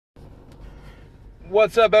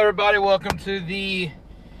What's up, everybody? Welcome to the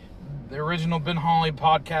original Ben Holly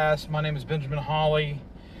podcast. My name is Benjamin Holly,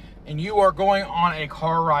 and you are going on a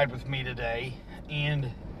car ride with me today, and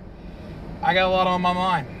I got a lot on my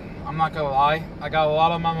mind. I'm not gonna lie, I got a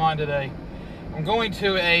lot on my mind today. I'm going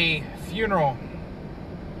to a funeral,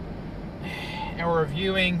 and we're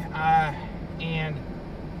reviewing, and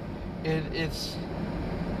it's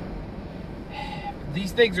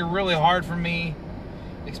these things are really hard for me,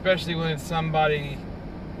 especially when it's somebody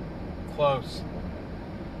close.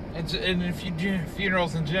 And if you do,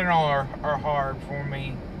 funerals in general are hard for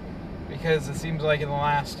me, because it seems like in the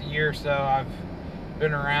last year or so I've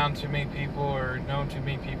been around too many people or known too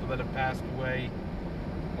many people that have passed away,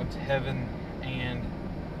 went to heaven, and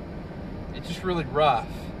it's just really rough.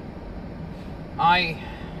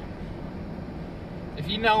 If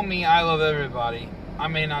you know me, I love everybody. I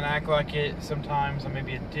may not act like it sometimes. I may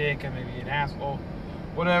be a dick, I may be an asshole,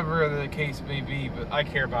 whatever the case may be, but I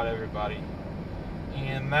care about everybody.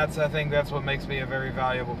 And I think that's what makes me a very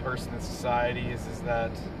valuable person in society, is that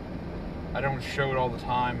I don't show it all the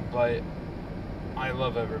time, but I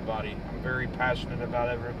love everybody. I'm very passionate about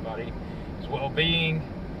everybody's well-being.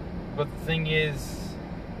 But the thing is,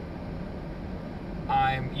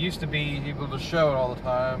 I'm used to being able to show it all the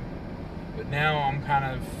time, but now I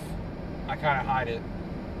kind of hide it.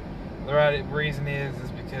 The right reason is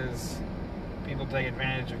because people take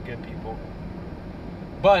advantage of good people.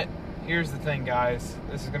 But here's the thing, guys.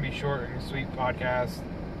 This is going to be a short and sweet podcast,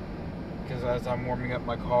 because as I'm warming up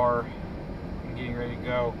my car and getting ready to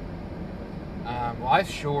go,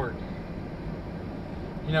 life's short.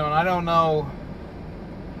 And I don't know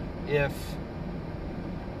if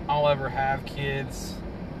I'll ever have kids,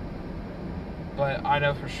 but I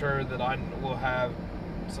know for sure that I have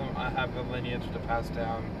a lineage to pass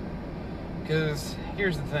down. Because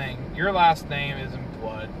here's the thing, your last name isn't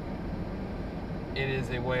blood. It is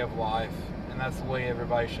a way of life, and that's the way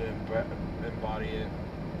everybody should embody it.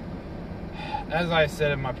 As I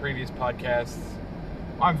said in my previous podcasts,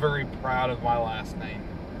 I'm very proud of my last name.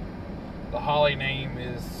 The Holly name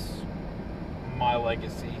is my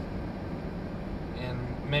legacy, and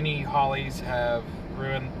many Hollies have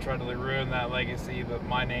tried to ruin that legacy, but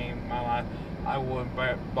my name, my life, I will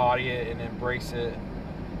embody it and embrace it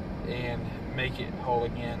and make it whole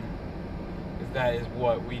again, because that is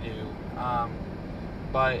what we do.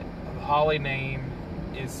 But the Holly name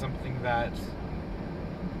is something that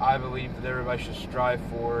I believe that everybody should strive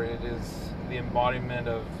for. It is the embodiment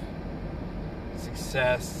of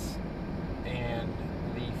success and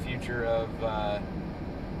the future of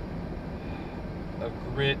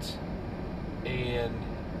grit and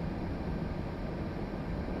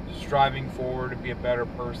striving forward to be a better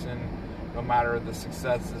person, no matter the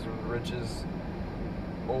successes or the riches.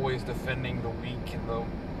 Always defending the weak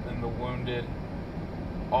and the wounded.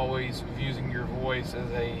 Always using your voice as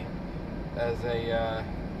a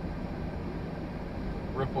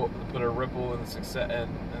ripple, to put a ripple in success and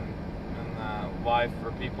life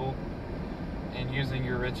for people, and using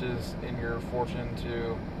your riches and your fortune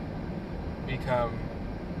to become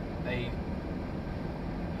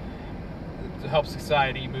to help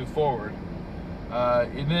society move forward.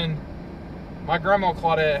 And then my grandma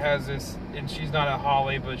Claudette has this, and she's not a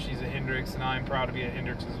Holly, but she's a Hendrix, and I'm proud to be a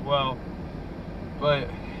Hendrix as well. But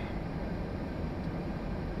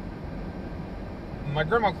my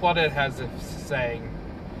grandma Claudette has a saying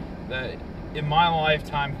that in my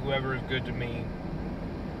lifetime, whoever is good to me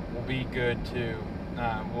will be good to,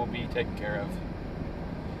 will be taken care of.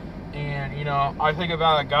 And, I think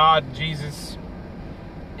about God, Jesus,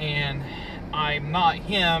 and I'm not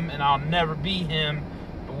him, and I'll never be him,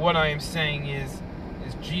 but what I am saying is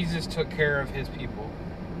Jesus took care of his people,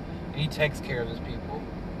 and he takes care of his people.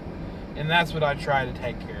 And that's what I try to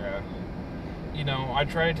take care of. I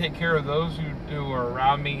try to take care of those who are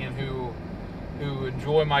around me and who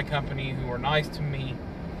enjoy my company, who are nice to me.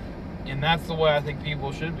 And that's the way I think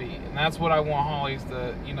people should be. And that's what I want Holly's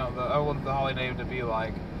I want the Holly name to be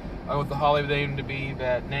like. I want the Holly name to be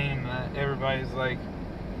that name that everybody's like,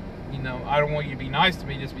 I don't want you to be nice to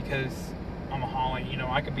me just because I'm a Holly.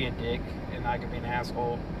 I could be a dick and I could be an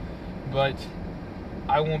asshole. But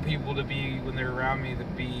I want people to be, when they're around me, to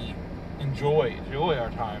enjoy our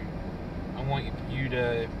time. I want you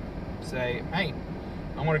to say, hey,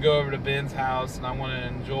 I want to go over to Ben's house and I want to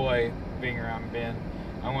enjoy being around Ben.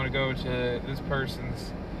 I want to go to this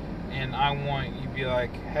person's, and I want you to be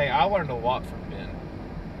like, hey, I learned a lot from Ben.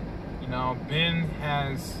 Ben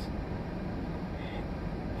has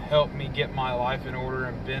helped me get my life in order,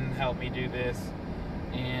 and Ben helped me do this,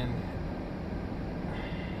 and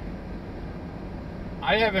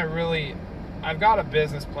I haven't really I've got a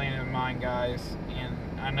business plan in mind, guys, and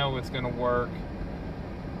I know it's going to work.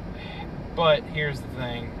 But here's the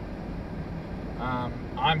thing.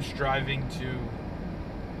 I'm striving to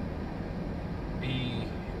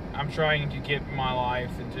I'm trying to get my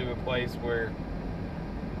life into a place where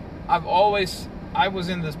I was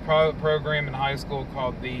in this program in high school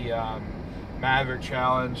called the Maverick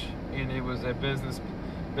Challenge, and it was a business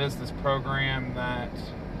program that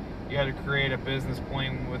you had to create a business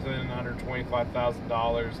plan within under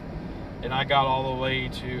 $25,000, and I got all the way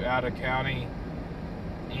to out of county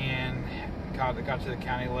and got to the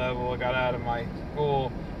county level. I got out of my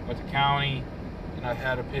school, went to county, and I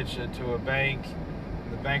had to pitch it to a bank.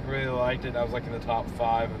 And the bank really liked it. I was like in the top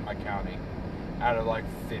 5 in my county out of like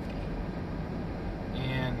 50.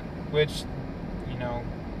 And which,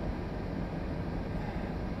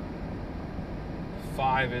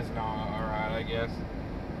 5 is not alright, I guess.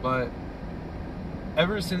 But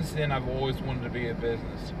ever since then, I've always wanted to be a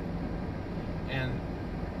business. And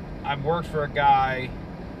I've worked for a guy,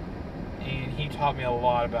 and he taught me a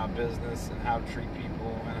lot about business and how to treat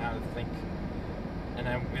people and how to think. And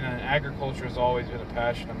agriculture has always been a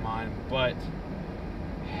passion of mine, but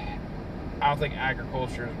I don't think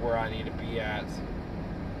agriculture is where I need to be at.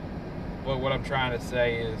 But what I'm trying to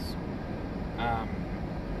say is,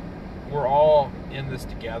 we're all in this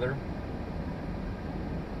together,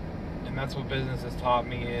 and that's what business has taught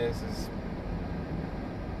me is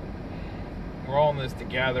we're all in this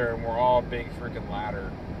together, and we're all a big freaking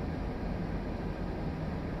ladder.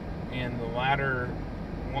 And the ladder,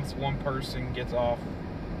 once one person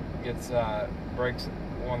breaks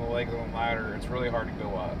one of the legs on the ladder, it's really hard to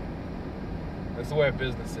go up. That's the way a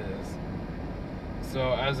business is.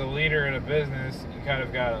 So as a leader in a business, you kind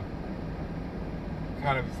of gotta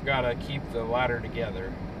keep the ladder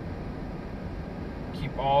together.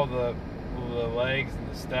 Keep all the legs and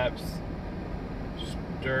the steps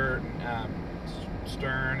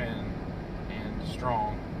stern and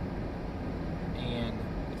strong. And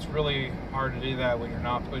it's really hard to do that when you're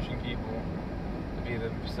not pushing people to be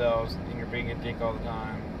themselves, and you're being a dick all the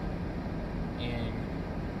time, and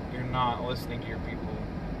you're not listening to your people,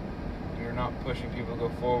 and you're not pushing people to go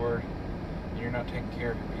forward, and you're not taking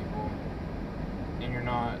care of your people, and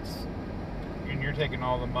you're taking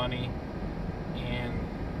all the money. And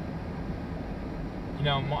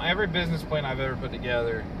every business plan I've ever put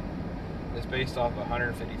together is based off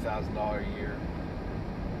 $150,000 a year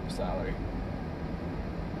salary.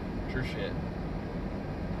 True shit.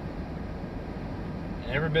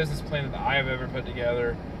 And every business plan that I have ever put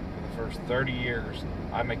together for the first 30 years,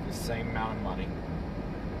 I make the same amount of money.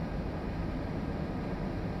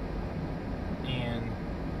 And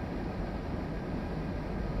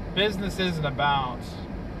business isn't about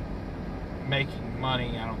making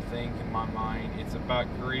money, I don't think, in my mind. It's about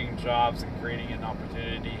creating jobs and creating an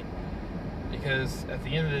opportunity. Because at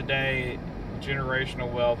the end of the day,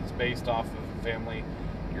 generational wealth is based off of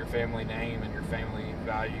your family name and your family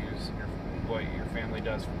values and what your family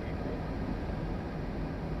does for people.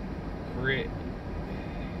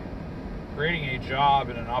 Creating a job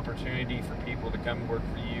and an opportunity for people to come work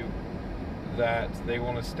for you that they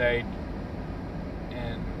want to stay,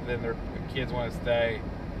 and then their kids want to stay.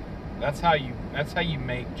 That's how you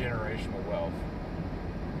make generational wealth.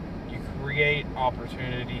 You create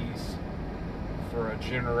opportunities for a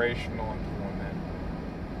generational employment.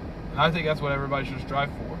 And I think that's what everybody should strive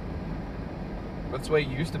for. That's the way it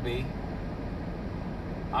used to be.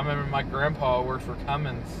 I remember my grandpa worked for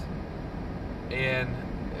Cummins, and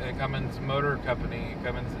Cummins Motor Company,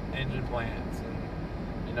 Cummins engine plants,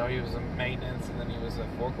 and he was in maintenance, and then he was a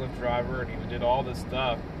forklift driver, and he did all this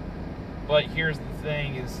stuff. But here's the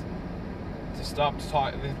thing: is to stop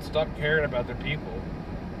caring about their people.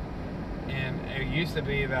 And it used to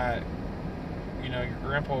be that your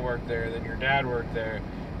grandpa worked there, then your dad worked there,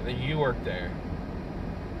 and then you worked there.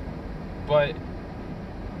 But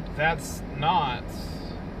that's not,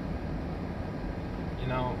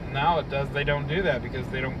 now they don't do that because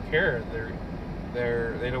they don't care.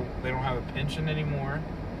 They don't have a pension anymore.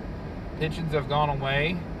 Pensions have gone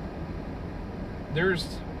away.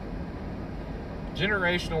 There's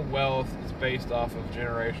generational wealth is based off of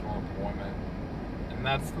generational employment, and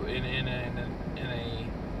that's in a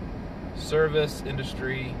service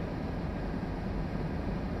industry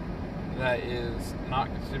that is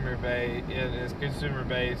not consumer based. It is consumer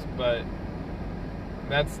based, but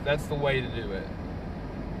that's the way to do it.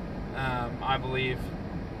 I believe,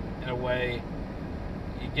 in a way,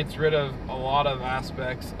 it gets rid of a lot of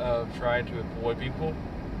aspects of trying to employ people.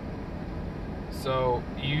 So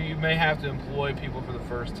you may have to employ people for the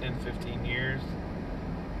first 10, 15 years,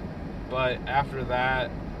 but after that,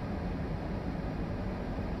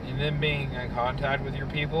 and then being in contact with your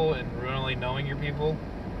people and really knowing your people,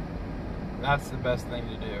 that's the best thing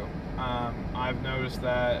to do. I've noticed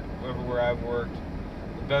that everywhere I've worked,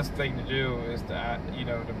 the best thing to do is to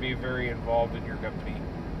be very involved in your company,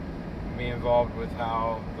 be involved with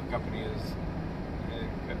how the company is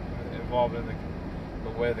involved in the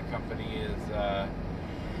way the company is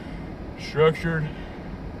structured.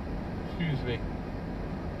 Excuse me.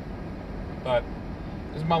 But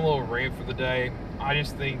this is my little rant for the day. I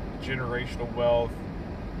just think generational wealth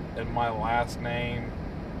and my last name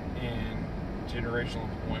and generational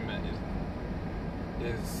employment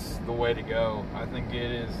is the way to go. I think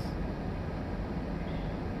it is.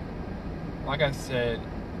 Like I said,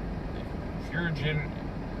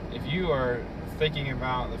 if you are thinking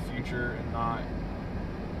about the future and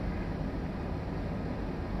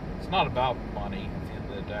it's not about money at the end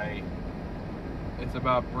of the day. It's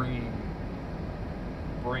about bringing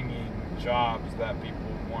jobs that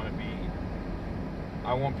people want to be.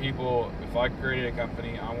 I want people, if I created a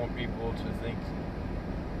company, I want people to think,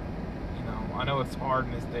 I know it's hard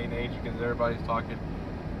in this day and age because everybody's talking,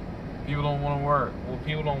 people don't want to work. Well,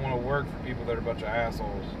 people don't want to work for people that are a bunch of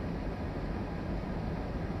assholes.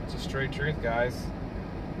 It's a straight truth, guys.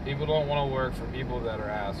 People don't want to work for people that are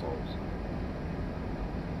assholes.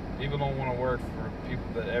 People don't want to work for people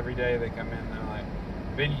that every day they come in and they're like,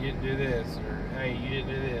 Ben, you didn't do this, or hey, you didn't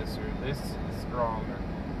do this, or this is wrong, or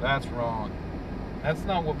that's wrong. That's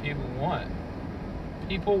not what people want.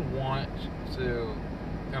 People want to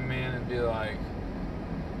come in and be like,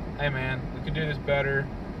 hey man, we can do this better.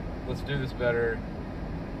 Let's do this better.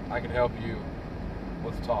 I can help you.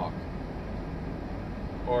 Let's talk.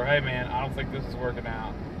 Or hey man, I don't think this is working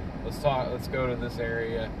out. Let's talk. Let's go to this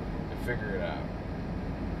area and figure it out.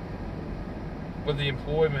 But the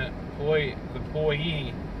employee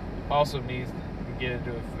also needs to get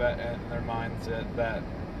into their mindset that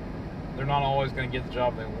they're not always going to get the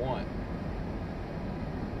job they want.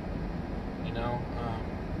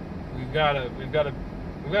 We've got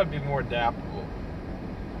to be more adaptable.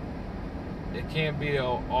 It can't be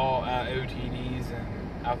all OTDs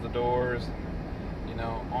and out the doors, and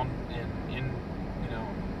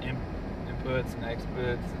inputs and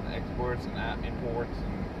exports and imports,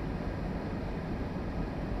 and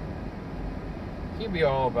it can't be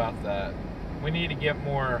all about that. We need to get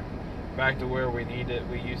more back to where we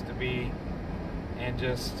used to be, and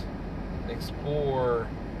just explore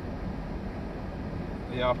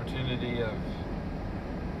the opportunity of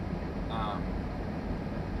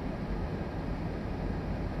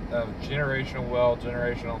generational wealth,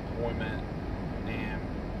 generational employment, and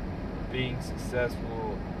being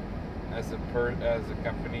successful as a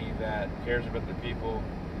company that cares about the people.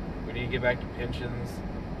 We need to get back to pensions,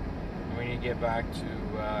 and we need to get back to,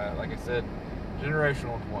 like I said,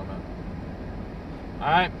 generational employment.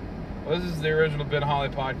 Alright, well, this is the original Ben Holly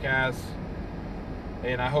podcast,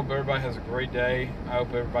 and I hope everybody has a great day. I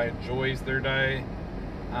hope everybody enjoys their day.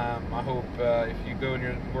 I hope if you go in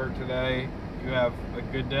your work today, you have a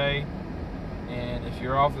good day, and if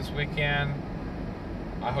you're off this weekend,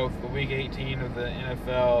 I hope the week 18 of the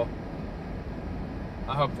NFL,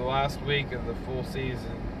 I hope the last week of the full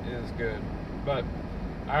season is good. But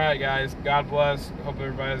alright guys, God bless. Hope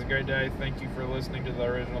everybody has a great day. Thank you for listening to the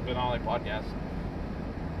original Ben Holly podcast.